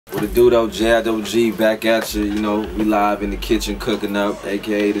What it do though, Jigg back at you, you know, we live in the kitchen cooking up,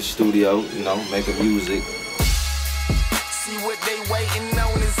 aka the studio, you know, making music. See what they waiting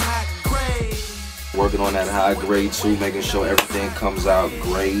on is high grade. Working on that high grade too, making sure everything comes out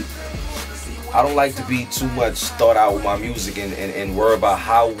great. I don't like to be too much thought out with my music and worry about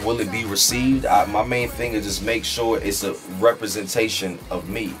how will it be received. My main thing is just make sure it's a representation of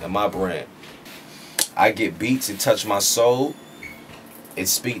me and my brand. I get beats, it touch my soul. It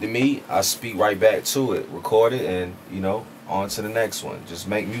speak to me, I speak right back to it, record it, and you know, on to the next one. Just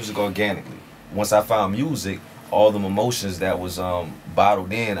make music organically. Once I found music, all the emotions that was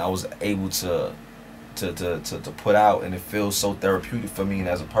bottled in, I was able to put out, and it feels so therapeutic for me and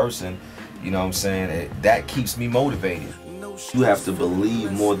as a person, you know what I'm saying? That keeps me motivated. You have to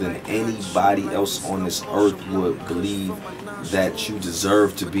believe more than anybody else on this earth would believe that you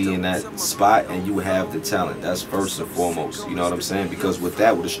deserve to be in that spot and you have the talent. That's first and foremost, you know what I'm saying? Because with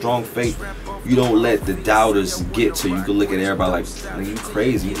a strong faith, you don't let the doubters get to you. You can look at everybody like, man, you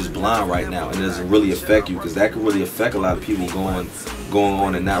crazy, you just blind right now, and it doesn't really affect you, because that can really affect a lot of people going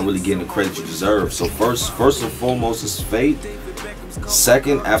on and not really getting the credit you deserve. So first and foremost is faith.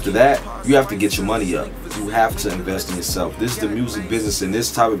 Second, after that, you have to get your money up. You have to invest in yourself. This is the music business, and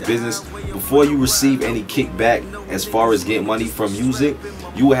this type of business, before you receive any kickback as far as getting money from music,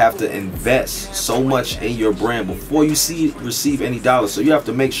 you will have to invest so much in your brand before you receive any dollars. So you have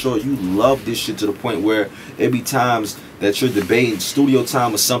to make sure you love this shit to the point where it be times that you're debating studio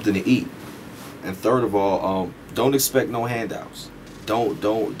time or something to eat. And third of all, don't expect no handouts.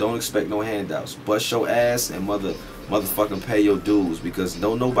 Don't expect no handouts. Bust your ass and motherfucking pay your dues, because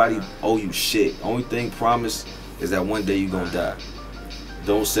don't nobody owe you shit. Only thing promised is that one day you're gonna die.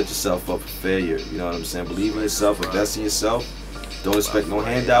 Don't set yourself up for failure, you know what I'm saying? Believe in yourself, invest in yourself. Don't expect no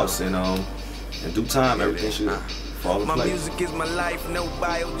handouts, and in due time everything should fall in place.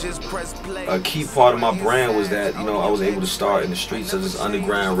 A key part of my brand was that, you know, I was able to start in the streets of this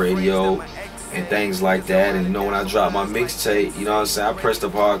underground radio and things like that. And you know, when I dropped my mixtape, you know what I'm saying, I pressed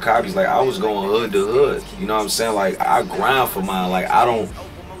up hard copies. Like, I was going hood to hood, you know what I'm saying? Like, I grind for mine. Like, I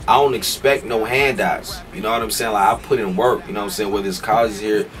don't expect no handouts, you know what I'm saying? Like, I put in work, you know what I'm saying? Whether it's college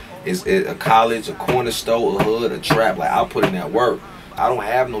here, is a college, a corner store, a hood, a trap, like, I put in that work. I don't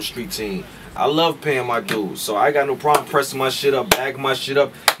have no street team. I love paying my dues, so I got no problem pressing my shit up, bagging my shit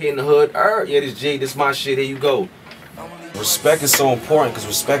up, hitting the hood. Yeah, this Jigg, this my shit, here you go. Respect is so important, because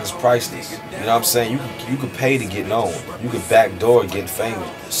respect is priceless. You know what I'm saying? You can pay to get known. You can backdoor getting famous.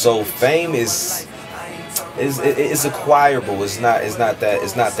 So fame is acquirable. It's not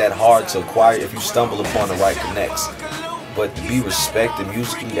that hard to acquire if you stumble upon the right connects. But to be respected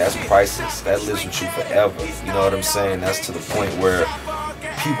musically, that's priceless. That lives with you forever. You know what I'm saying? That's to the point where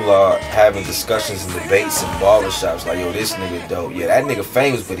people are having discussions and debates in barbershops like, yo, this nigga dope. Yeah, that nigga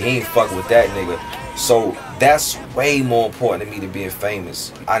famous, but he ain't fucking with that nigga. So that's way more important to me than being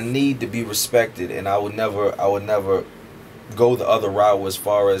famous. I need to be respected, and I would never go the other route as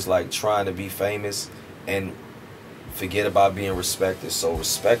far as like trying to be famous and forget about being respected. So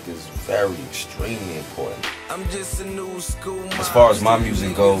respect is very extremely important. I'm just a new school. As far as my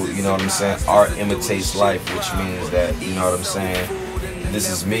music goes, you know what I'm saying, art imitates life, which means that, you know what I'm saying, this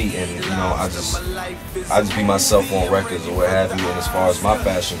is me, and you know, I just be myself on records or what have you. And as far as my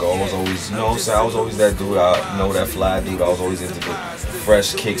fashion goes, I was always, you know what I'm saying, I was always that dude, you know, that fly dude. I was always into the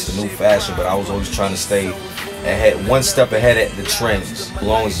fresh kicks, the new fashion, but I was always trying to stay ahead, one step ahead of the trends. As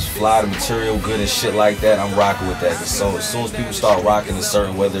long as it's fly, the material good and shit like that, I'm rocking with that. So as soon as people start rocking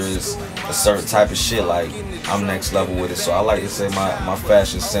whether it's a certain type of shit, like, I'm next level with it. So I like to say my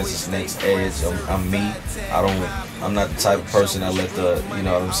fashion sense is next edge. I'm me. I'm not the type of person that let the, you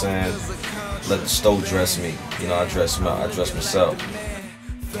know what I'm saying, let the stove dress me. You know, I dress myself.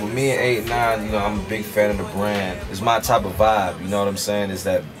 With me and 8ix9ine, you know, I'm a big fan of the brand. It's my type of vibe, you know what I'm saying? It's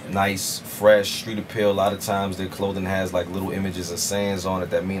that nice, fresh, street appeal. A lot of times their clothing has like little images and sayings on it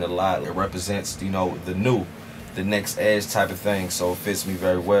that mean a lot. It represents, you know, the next edge type of thing. So it fits me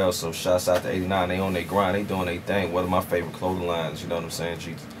very well. So shouts out to 8ix9ine. They on their grind, they doing their thing. One of my favorite clothing lines, you know what I'm saying?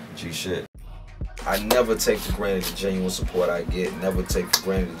 G shit. I never take for granted the genuine support I get. Never take for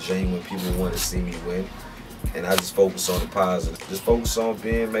granted the genuine people want to see me win. And I just focus on the positive. Just focus on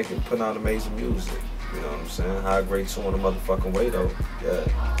putting out amazing music. You know what I'm saying? High grade 2 on the motherfucking way though. Yeah.